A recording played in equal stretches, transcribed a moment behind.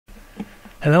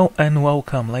Hello and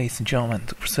welcome, ladies and gentlemen,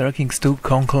 to Crusader Kings 2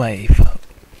 Conclave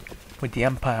with the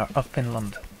Empire of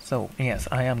Finland. So, yes,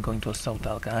 I am going to assault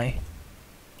that guy.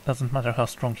 Doesn't matter how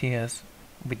strong he is.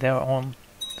 We'll be there on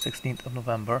 16th of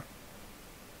November.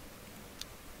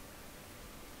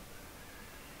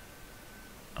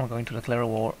 I'm going to declare a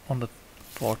war on the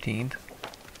 14th.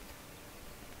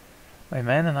 My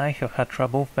men and I have had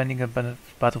trouble finding a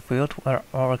battlefield where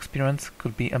our experience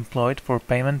could be employed for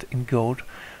payment in gold.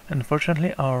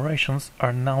 Unfortunately, our rations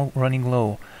are now running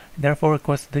low, therefore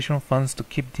request additional funds to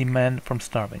keep the men from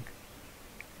starving.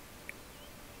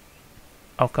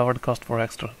 I'll cover the cost for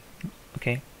extra,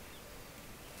 okay?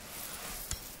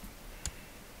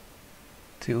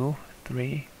 2,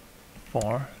 3,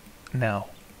 4, now.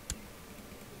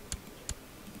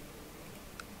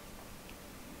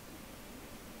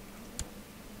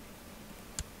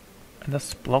 And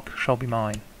this block shall be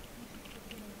mine.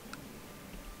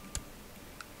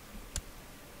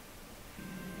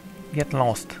 Get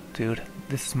lost, dude.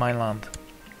 This is my land.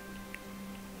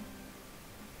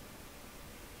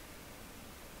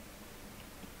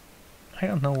 I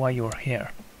don't know why you're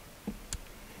here.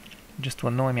 Just to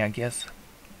annoy me, I guess.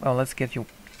 Well, let's get you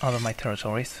out of my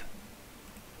territories.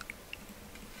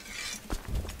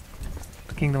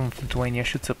 The Kingdom of Lithuania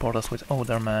should support us with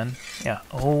older men. Yeah,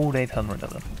 old 800 of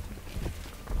them.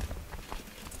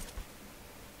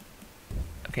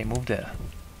 Okay, move there.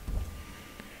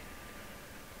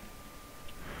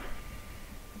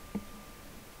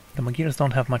 The Magyars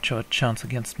don't have much of a chance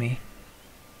against me.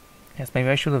 Yes, maybe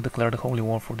I should have declared a holy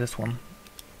war for this one.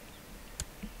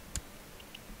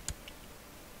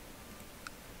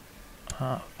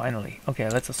 Ah, finally. Okay,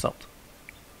 let's assault.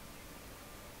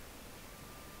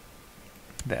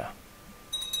 There.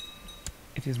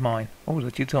 It is mine. Oh, the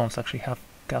Teutons actually have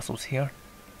castles here.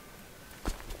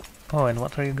 Oh, and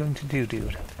what are you going to do,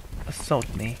 dude?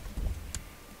 Assault me?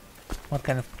 What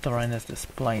kind of terrain is this?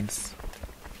 Plains.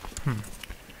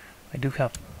 I do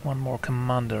have one more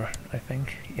commander, I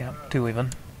think. Yeah, 2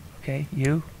 even. Okay,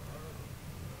 you.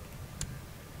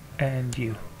 And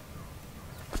you.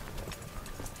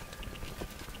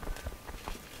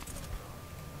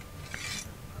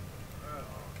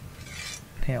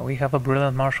 Yeah, we have a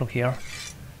brilliant marshal here.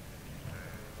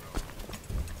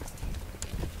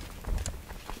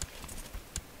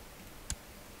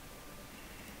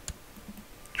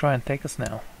 Try and take us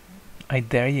now. I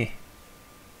dare ye.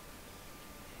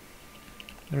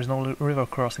 There is no river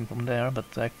crossing from there,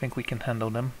 but I think we can handle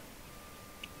them.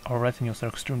 Our retinues are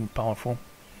extremely powerful.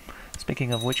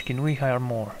 Speaking of which, can we hire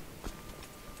more?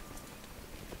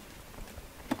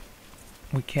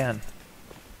 We can.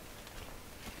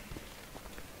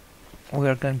 We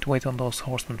are going to wait on those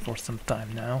horsemen for some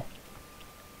time now.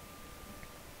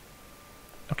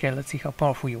 Okay, let's see how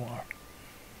powerful you are.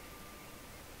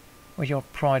 With your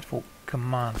prideful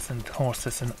commands and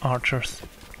horses and archers.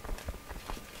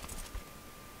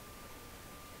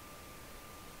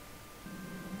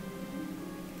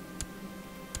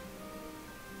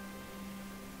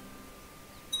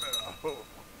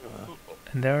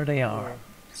 And there they are.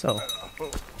 So,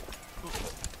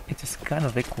 it is kind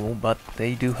of equal, but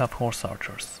they do have horse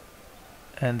archers.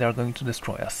 And they are going to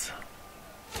destroy us.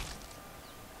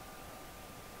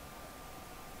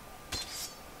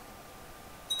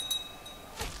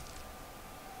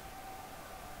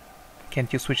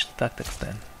 Can't you switch the tactics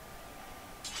then?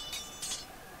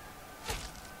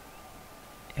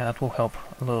 Yeah, that will help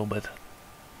a little bit.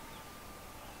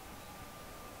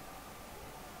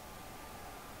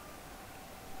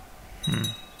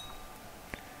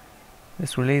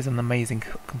 This really is an amazing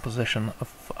composition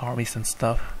of armies and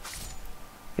stuff.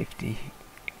 50.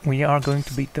 We are going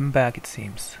to beat them back, it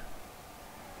seems.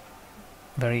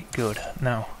 Very good.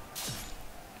 Now,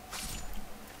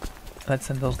 let's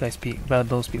send those guys,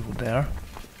 those people there.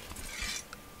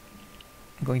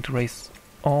 I'm going to raise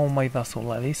all my vassal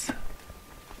levies.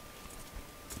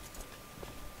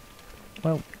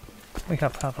 Well, we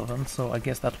have half of them, so I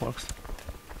guess that works.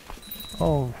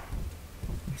 Oh,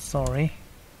 sorry.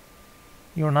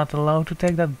 You're not allowed to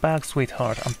take that back,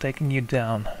 sweetheart. I'm taking you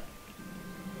down.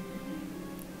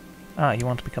 Ah, you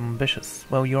want to become ambitious.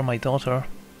 Well, you're my daughter.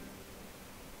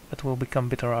 But we'll become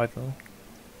bitter rival.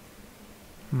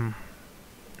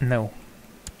 No.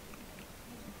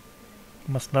 You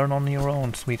must learn on your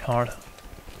own, sweetheart.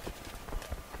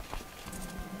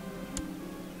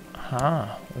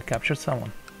 Ah, we captured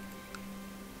someone.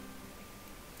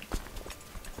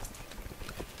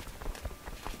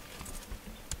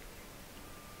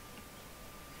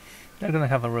 They're gonna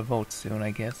have a revolt soon, I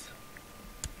guess.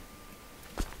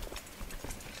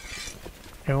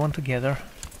 Everyone together.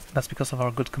 That's because of our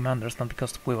good commanders, not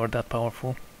because we were that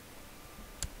powerful.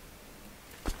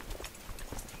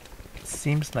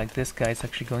 seems like this guy is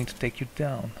actually going to take you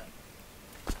down.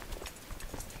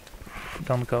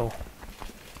 Don't go.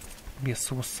 Be a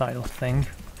suicidal thing.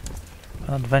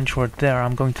 An adventurer there,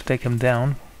 I'm going to take him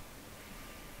down.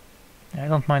 I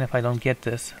don't mind if I don't get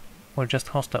this. We're just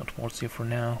hostile towards you for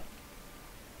now.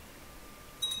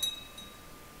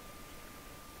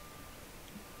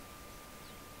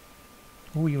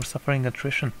 Ooh, you're suffering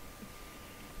attrition.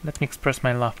 Let me express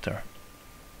my laughter.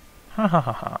 Ha ha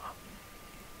ha ha.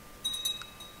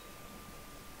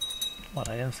 What,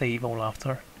 I didn't say evil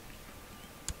laughter.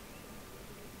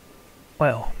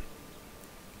 Well.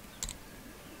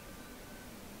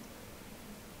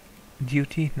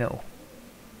 Duty? No.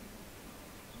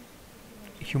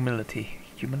 Humility.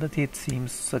 Humility, it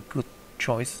seems a good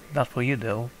choice. Not for you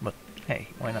though, but hey,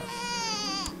 why not?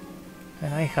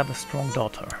 And I had a strong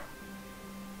daughter.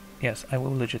 Yes, I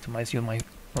will legitimize you, my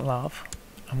love.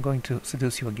 I'm going to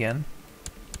seduce you again.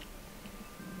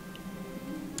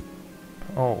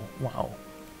 Oh, wow.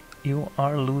 You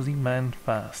are losing men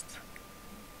fast.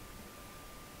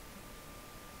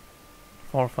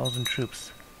 4,000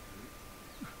 troops.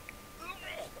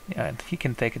 Yeah, and he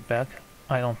can take it back.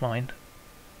 I don't mind.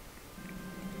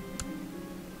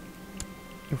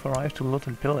 You've arrived to loot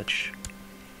and pillage.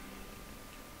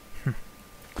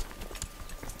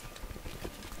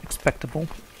 Expectable.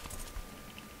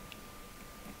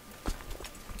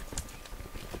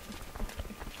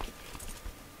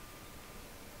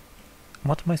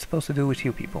 What am I supposed to do with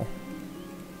you people?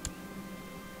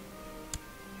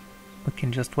 We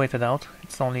can just wait it out.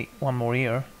 It's only one more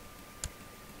year.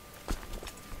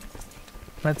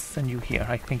 Let's send you here.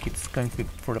 I think it's going to be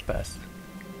for the best.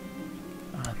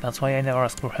 That's why I never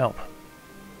ask for help.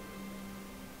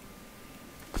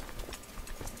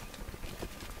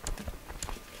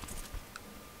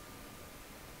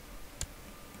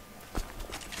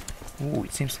 Ooh,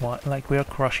 it seems like we are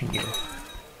crushing you.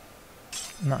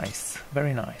 Nice,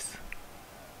 very nice.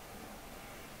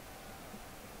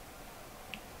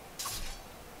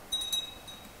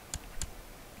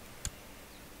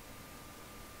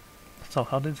 So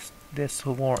how did this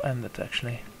war end it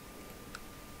actually?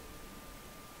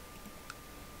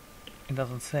 It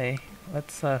doesn't say.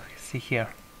 Let's see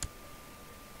here.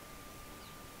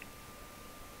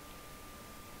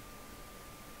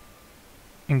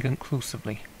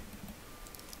 Inconclusively.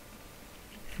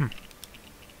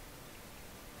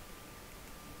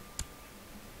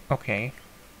 Okay.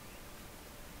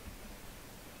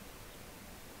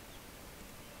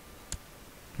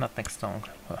 Not next song.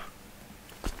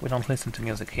 We don't listen to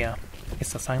music here.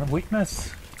 It's a sign of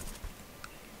weakness.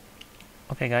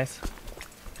 Okay, guys.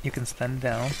 You can stand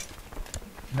down.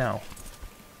 Now.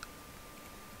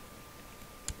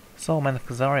 So, man of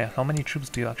Khazaria, how many troops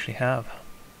do you actually have?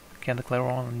 Can declare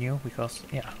war on you? Because,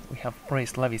 yeah, we have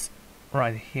raised levies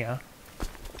right here.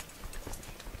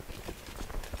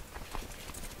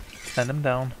 Stand them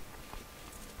down.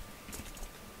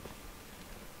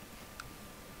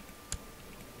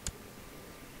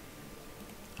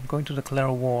 I'm going to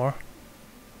declare war.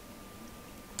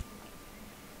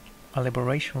 A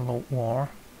liberation war.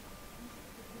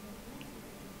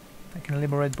 I can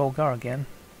liberate Bulgar again.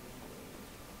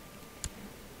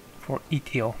 For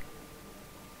Etio.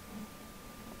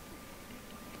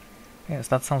 Yes,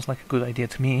 that sounds like a good idea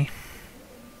to me.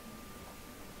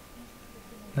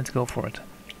 Let's go for it.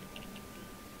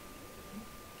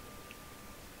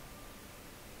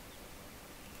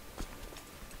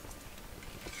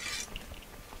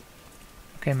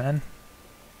 Okay, man.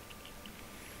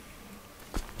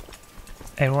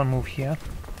 Everyone move here.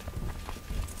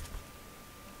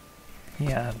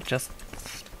 Yeah, just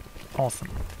awesome.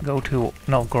 Go to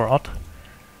Novgorod.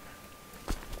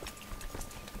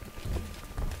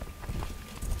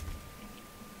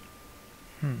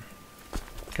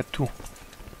 Get two.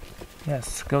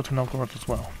 Yes, go to Novgorod as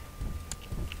well.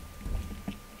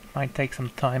 Might take some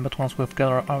time, but once we've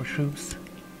got our troops.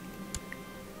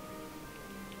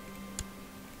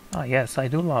 Ah, yes, I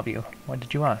do love you. Why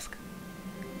did you ask?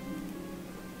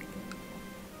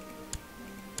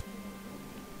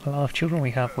 A lot of children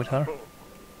we have with her.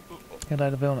 You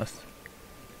died of illness.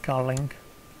 Carling.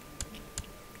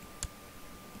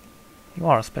 You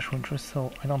are a special interest,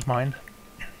 so I don't mind.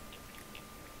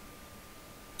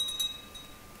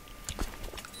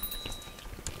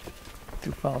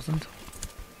 $2,000.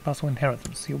 Pass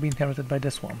inheritance. You'll be inherited by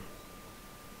this one.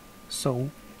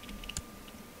 So...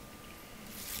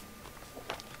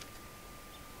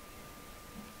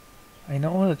 I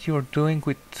know that you're doing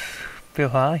with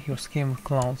Pilha, your scheme of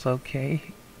clowns,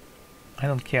 okay. I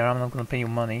don't care, I'm not gonna pay you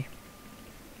money.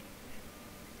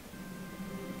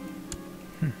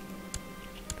 And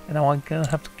now I'm gonna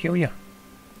have to kill you.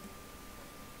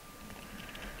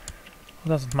 It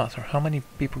doesn't matter. How many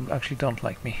people actually don't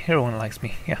like me? Everyone likes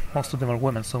me. Yeah, most of them are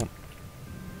women, so...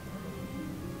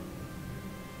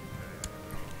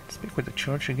 Speak with the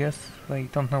church, I guess. I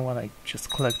don't know what I just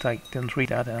clicked. I didn't read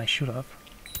that and I should have.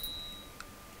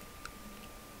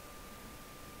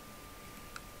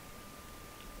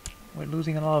 We're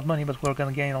losing a lot of money, but we're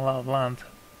gonna gain a lot of land.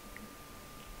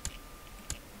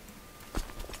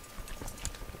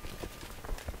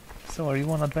 So, are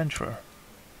you an adventurer?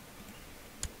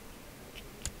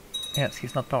 Yes,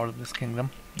 he's not part of this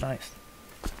kingdom. Nice.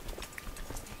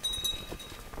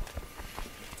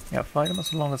 Yeah, fight him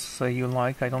as long as you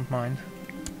like, I don't mind.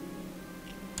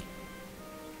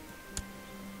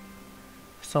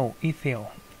 So, Ithio.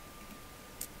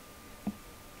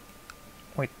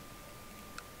 Wait.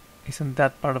 Isn't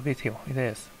that part of Ithio? It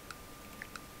is.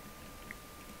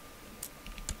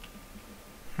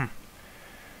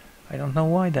 I don't know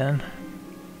why then.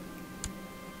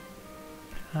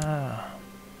 Ah.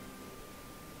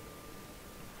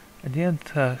 I didn't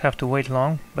have to wait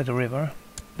long by the river.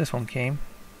 This one came.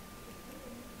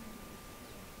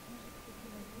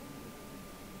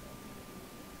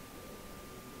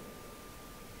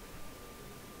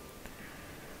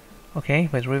 Okay,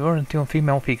 by the river, and two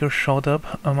female figures showed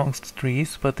up amongst the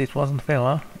trees, but it wasn't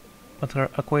Vela, but her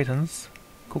acquaintance,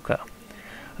 Kuka.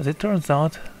 As it turns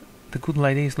out, the good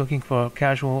lady is looking for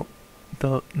casual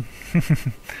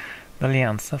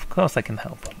dalliance. Of course I can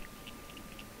help.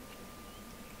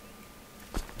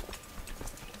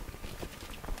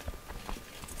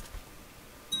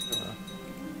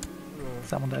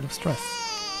 Someone died of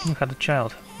stress. You had a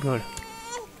child. Good.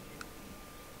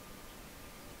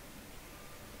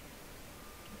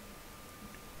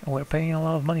 We're paying a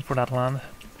lot of money for that land.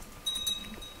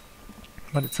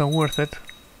 But it's so worth it.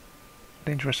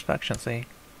 Dangerous factions, eh?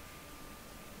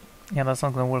 Yeah, that's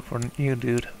not gonna work for you,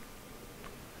 dude.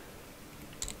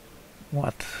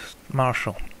 What?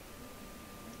 Marshal?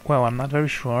 Well, I'm not very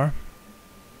sure.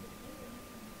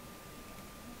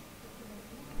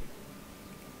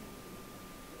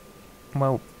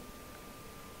 Well...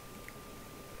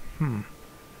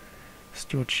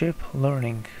 Stewardship,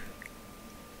 learning.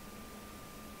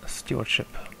 Stewardship.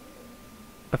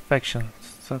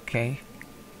 Affections, okay.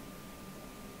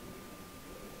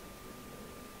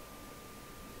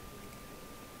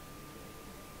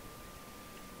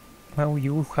 Well,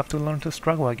 you have to learn to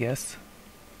struggle, I guess.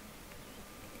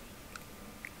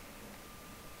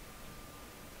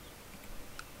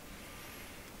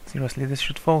 Seriously, this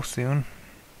should fall soon.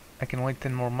 I can wait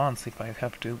 10 more months if I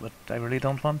have to, but I really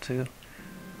don't want to.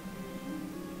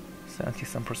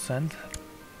 70-some%.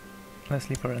 Let's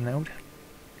leave her a note.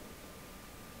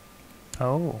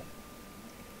 Oh.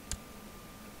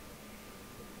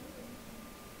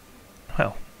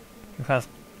 Well, you have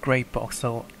great box,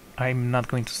 so I'm not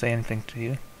going to say anything to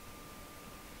you.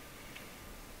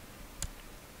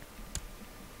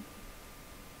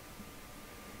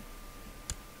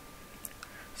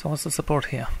 So what's the support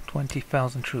here?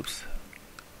 20,000 troops.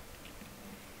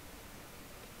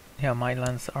 Yeah, my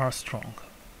lands are strong.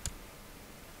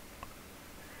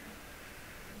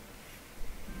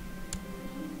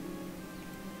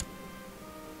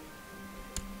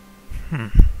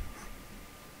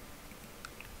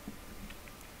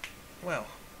 Well,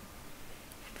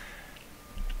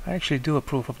 I actually do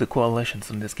approve of the coalitions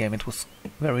in this game. It was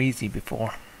very easy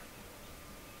before.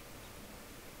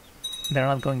 They're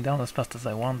not going down as fast as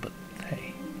I want, but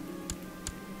hey.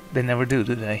 They never do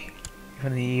they?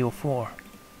 Even the EU4.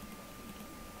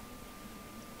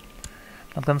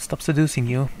 Not gonna stop seducing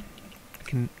you. I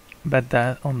can bet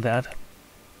that on that.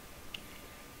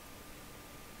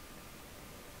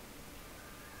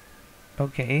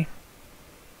 Okay.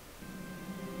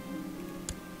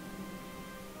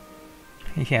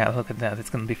 Yeah, look at that, it's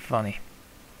gonna be funny.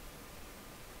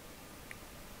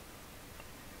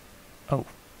 Oh,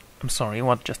 I'm sorry,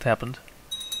 what just happened?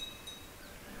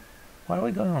 Why are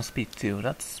we going on speed 2?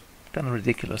 That's kinda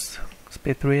ridiculous.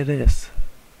 Speed 3 it is.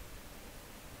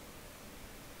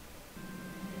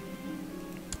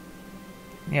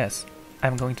 Yes,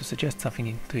 I'm going to suggest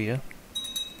something to you.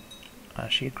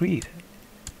 She agreed.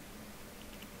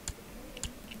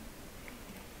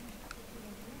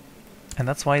 And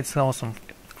that's why it's awesome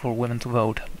for women to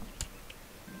vote.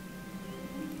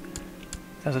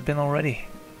 Has it been already?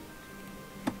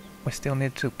 We still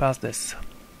need to pass this.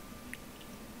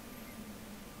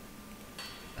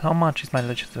 How much is my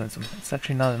legitimism? It's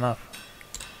actually not enough.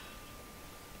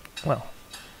 Well.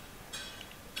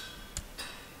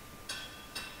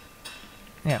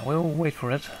 Yeah, we'll wait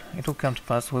for it. It will come to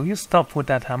pass. Will you stop with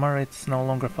that hammer? It's no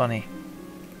longer funny.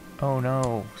 Oh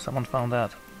no, someone found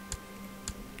that.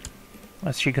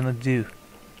 What's she gonna do?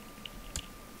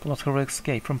 Plot her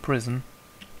escape from prison.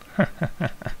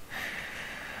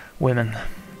 Women.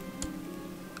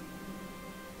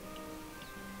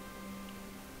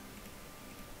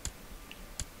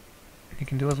 You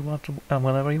can do as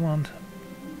whatever you want.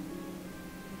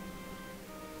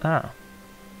 Ah.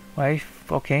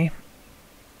 Wife, okay.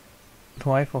 The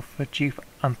wife of Chief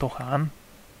Antohan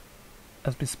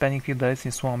has been spending a few days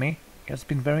in Swami. It has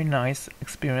been very nice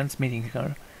experience meeting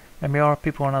her. Maybe our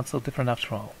people are not so different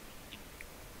after all.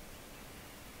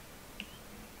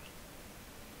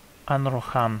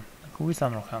 Anrohan. Who is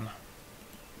Anrohan?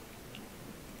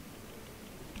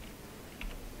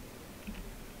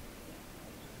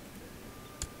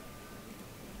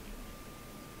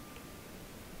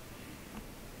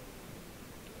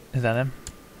 Is that him?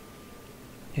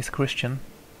 He's Christian.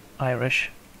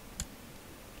 Irish.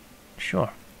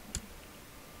 Sure.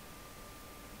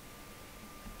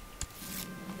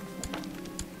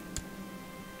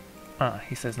 Ah,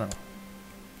 he says no.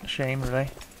 Shame, really.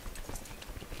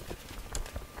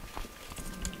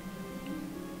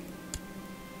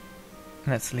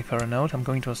 Let's leave her a note. I'm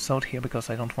going to assault here because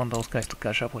I don't want those guys to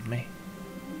catch up with me.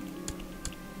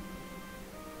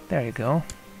 There you go.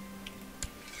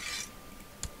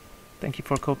 Thank you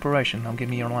for cooperation. Now give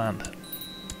me your land.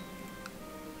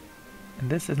 And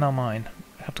this is now mine.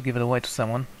 I have to give it away to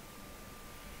someone.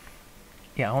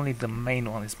 Yeah, only the main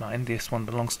one is mine. This one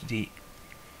belongs to the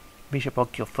Bishop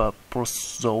of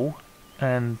Porzo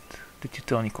and the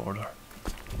Teutonic Order.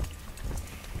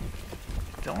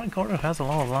 The Teutonic Order has a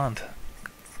lot of land.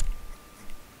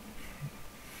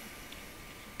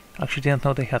 Actually didn't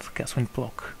know they had Caswind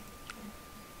block.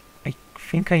 I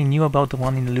think I knew about the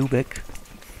one in Lubeck.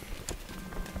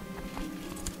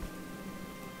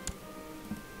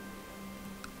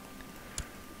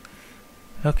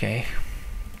 Okay,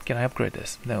 can I upgrade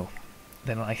this? No.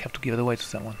 Then I have to give it away to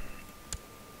someone.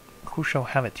 Who shall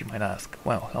have it, you might ask?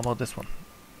 Well, how about this one?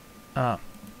 Well,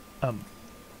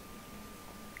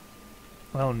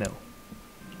 no.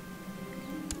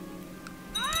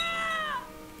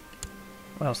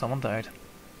 Well, someone died.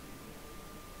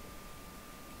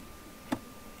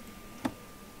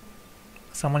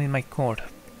 Someone in my court.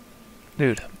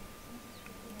 Dude,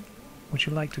 would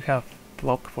you like to have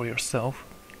block for yourself?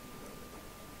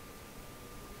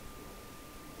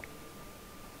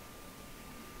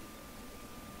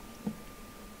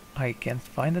 I can't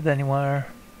find it anywhere.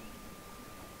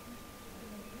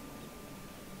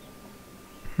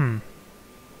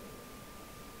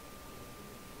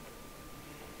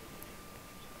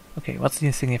 Okay, what's the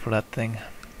insignia for that thing?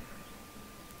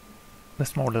 The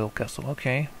small little castle,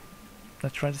 okay.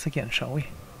 Let's try this again, shall we?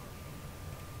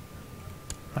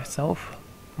 Myself,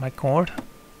 my court,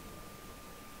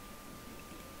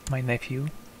 my nephew,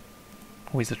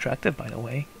 who is attractive, by the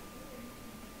way.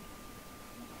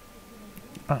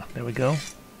 Ah, there we go.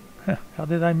 Huh, how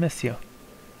did I miss you?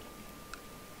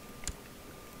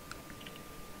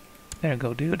 There you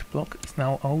go, dude. Block is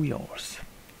now all yours.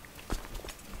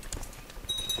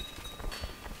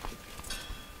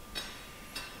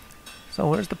 So,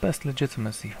 where's the best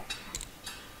legitimacy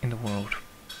in the world?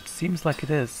 It seems like it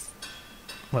is,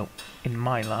 well, in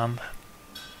my land.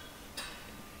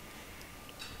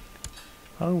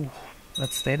 Oh,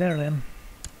 let's stay there then.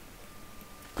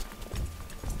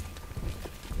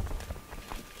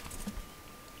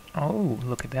 Oh,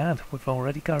 look at that. We've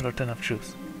already gathered enough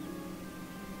troops.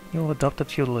 You've adopted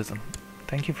feudalism.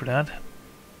 Thank you for that.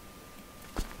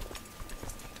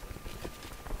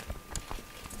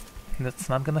 That's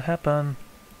not gonna happen.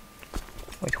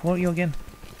 Wait, who are you again?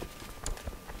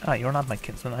 Ah, you're not my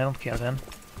kinsman. I don't care then.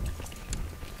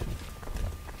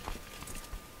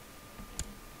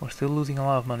 We're still losing a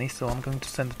lot of money, so I'm going to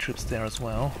send the troops there as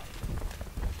well.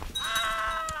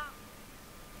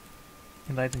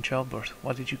 You died in childbirth.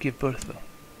 What did you give birth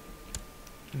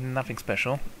to? Nothing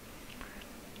special.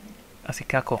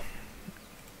 Asikako.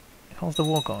 How's the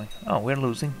war going? Oh, we're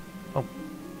losing. Oh.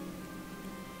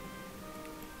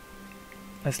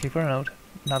 Let's leave her a note.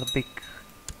 Not a big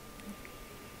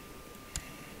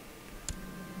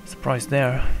surprise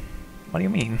there. What do you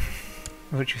mean?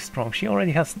 Virtue strong. She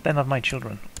already has 10 of my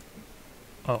children.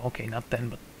 Oh, okay, not 10,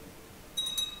 but...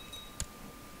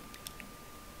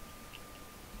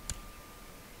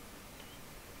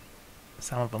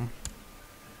 some of them.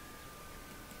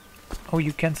 Oh,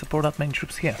 you can't support that many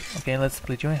troops here. Okay, let's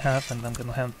split you in half, and I'm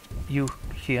gonna have you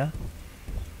here.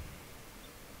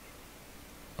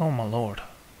 Oh my lord.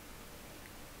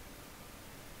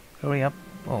 Hurry up.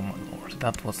 Oh my lord,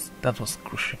 that was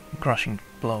crushing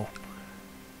blow.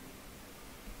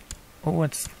 Oh,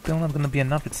 it's still not gonna be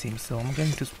enough, it seems, so I'm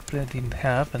going to split it in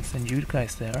half and send you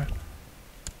guys there.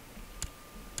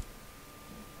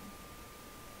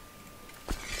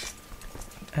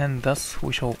 and thus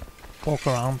we shall walk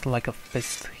around like a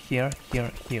fist here,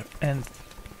 here, here, and...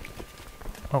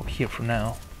 oh, here for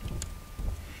now.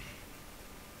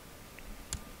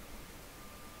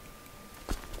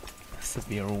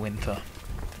 Severe winter.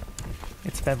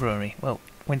 It's February. Well,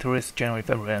 winter is January,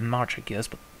 February, and March, I guess,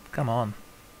 but come on.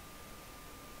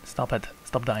 Stop it.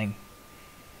 Stop dying.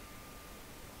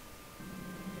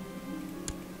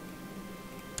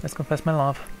 Let's confess my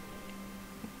love.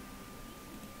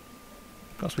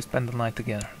 Because we spend the night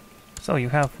together. So you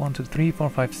have 1, 2, 3, 4,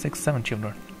 5, 6, 7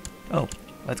 children. Oh,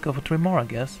 let's go for 3 more, I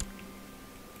guess.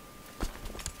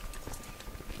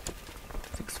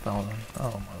 6,000.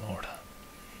 Oh my lord.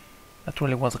 That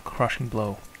really was a crushing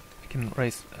blow. I can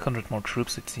raise 100 more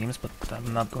troops, it seems, but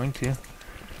I'm not going to.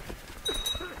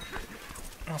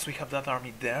 Once we have that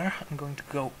army there, I'm going to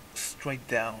go straight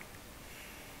down.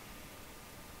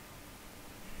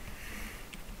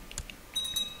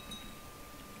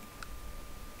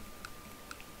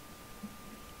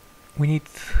 We need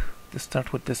to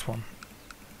start with this one.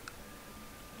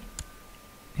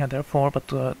 Yeah, there are 4,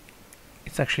 but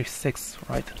it's actually 6,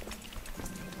 right?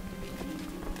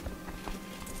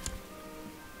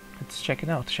 Let's check it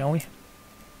out, shall we?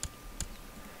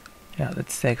 Yeah,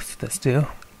 that's 6, that's 2.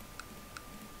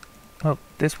 Well,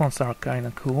 these ones are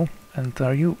kinda cool, and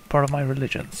are you part of my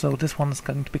religion? So this one is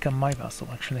going to become my vassal,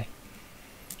 actually.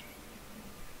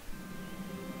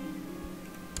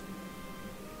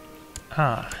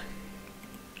 Ah.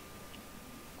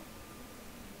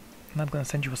 I'm not gonna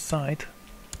send you aside.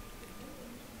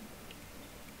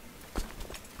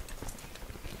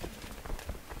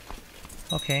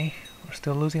 Okay, we're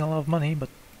still losing a lot of money, but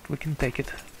we can take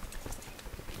it.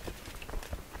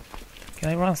 Can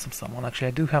I ransom someone? Actually,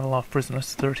 I do have a lot of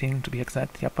prisoners, 13 to be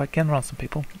exact. Yep, I can ransom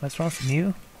people. Let's ransom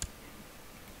you.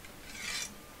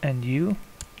 And you.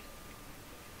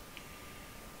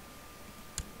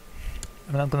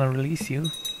 I'm not gonna release you.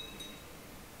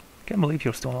 Can't believe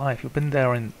you're still alive. You've been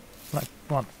there in, like,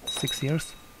 what, 6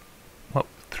 years? Well,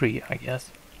 3, I guess.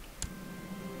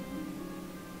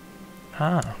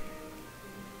 Ah.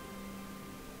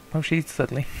 Oh, she's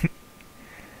deadly.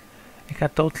 I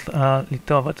had told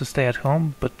Litova to stay at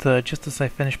home, but just as I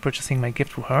finished purchasing my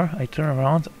gift for her, I turn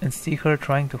around and see her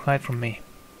trying to hide from me.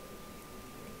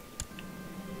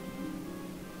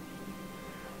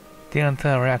 Didn't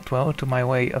react well to my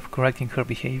way of correcting her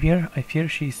behavior. I fear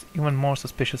she's even more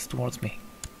suspicious towards me.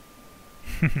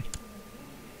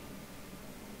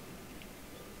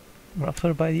 Grabbed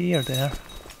her by the ear there.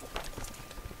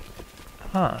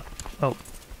 Ah, oh,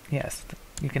 yes,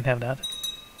 you can have that.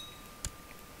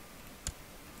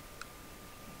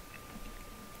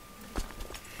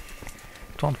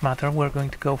 It won't matter, we're going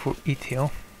to go for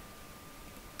Ethiopia.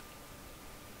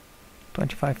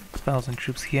 25,000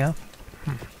 troops here.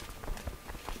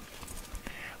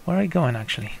 Where are you going,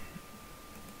 actually?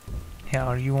 Yeah,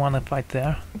 or you want to fight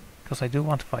there? Because I do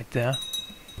want to fight there.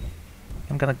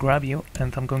 I'm gonna grab you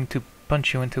and I'm going to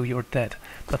punch you until you're dead.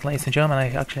 But ladies and gentlemen, I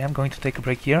actually am going to take a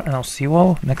break here and I'll see you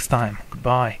all next time.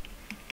 Goodbye.